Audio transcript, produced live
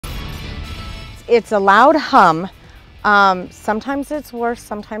It's a loud hum. Sometimes it's worse,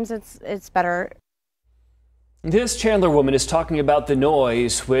 sometimes it's better. This Chandler woman is talking about the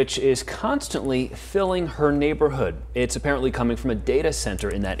noise, which is constantly filling her neighborhood. It's apparently coming from a data center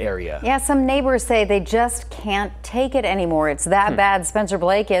in that area. Yeah, some neighbors say they just can't take it anymore. It's that bad. Spencer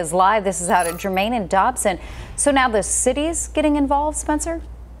Blake is live. This is out at Germann and Dobson. So now the city's getting involved, Spencer?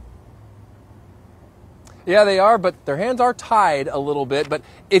 Yeah, they are, but their hands are tied a little bit. But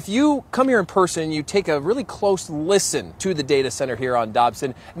if you come here in person, you take a really close listen to the data center here on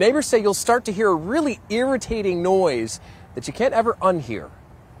Dobson, neighbors say you'll start to hear a really irritating noise that you can't ever unhear.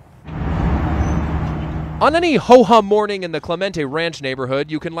 On any ho-hum morning in the Clemente Ranch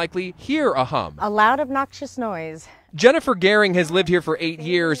neighborhood, you can likely hear a hum. A loud, obnoxious noise. Jennifer Gehring has lived here for 8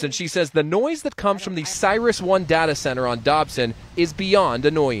 years, and she says the noise that comes from the Cyrus One data center on Dobson is beyond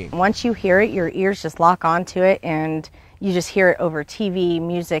annoying. Once you hear it, your ears just lock onto it, and you just hear it over TV,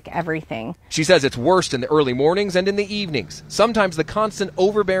 music, everything. She says it's worst in the early mornings and in the evenings. Sometimes the constant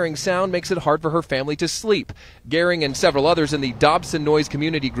overbearing sound makes it hard for her family to sleep. Gehring and several others in the Dobson Noise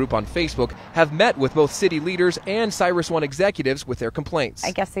Community Group on Facebook have met with both city leaders and Cyrus One executives with their complaints.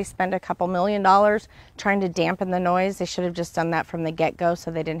 I guess they spend a couple $1 million trying to dampen the noise. They should have just done that from the get-go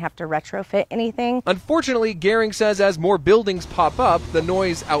so they didn't have to retrofit anything. Unfortunately, Gehring says as more buildings pop up, the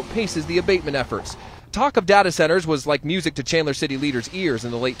noise outpaces the abatement efforts. Talk of data centers was like music to Chandler city leaders' ears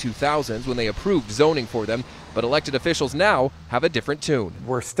in the late 2000s when they approved zoning for them, but elected officials now have a different tune.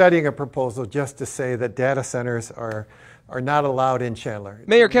 We're studying a proposal just to say that data centers are not allowed in Chandler.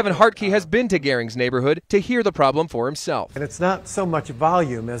 Mayor Kevin Hartke has been to Gehring's neighborhood to hear the problem for himself. And it's not so much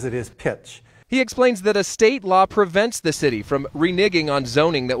volume as it is pitch. He explains that a state law prevents the city from reneging on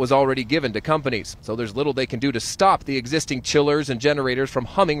zoning that was already given to companies, so there's little they can do to stop the existing chillers and generators from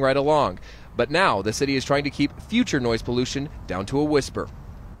humming right along. But now the city is trying to keep future noise pollution down to a whisper.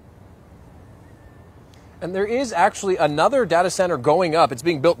 And there is actually another data center going up. It's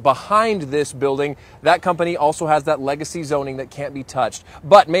being built behind this building. That company also has that legacy zoning that can't be touched.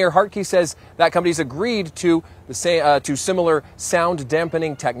 But Mayor Hartke says that company's agreed to similar sound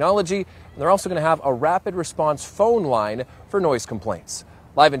dampening technology. And they're also going to have a rapid response phone line for noise complaints.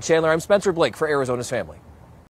 Live in Chandler, I'm Spencer Blake for Arizona's Family.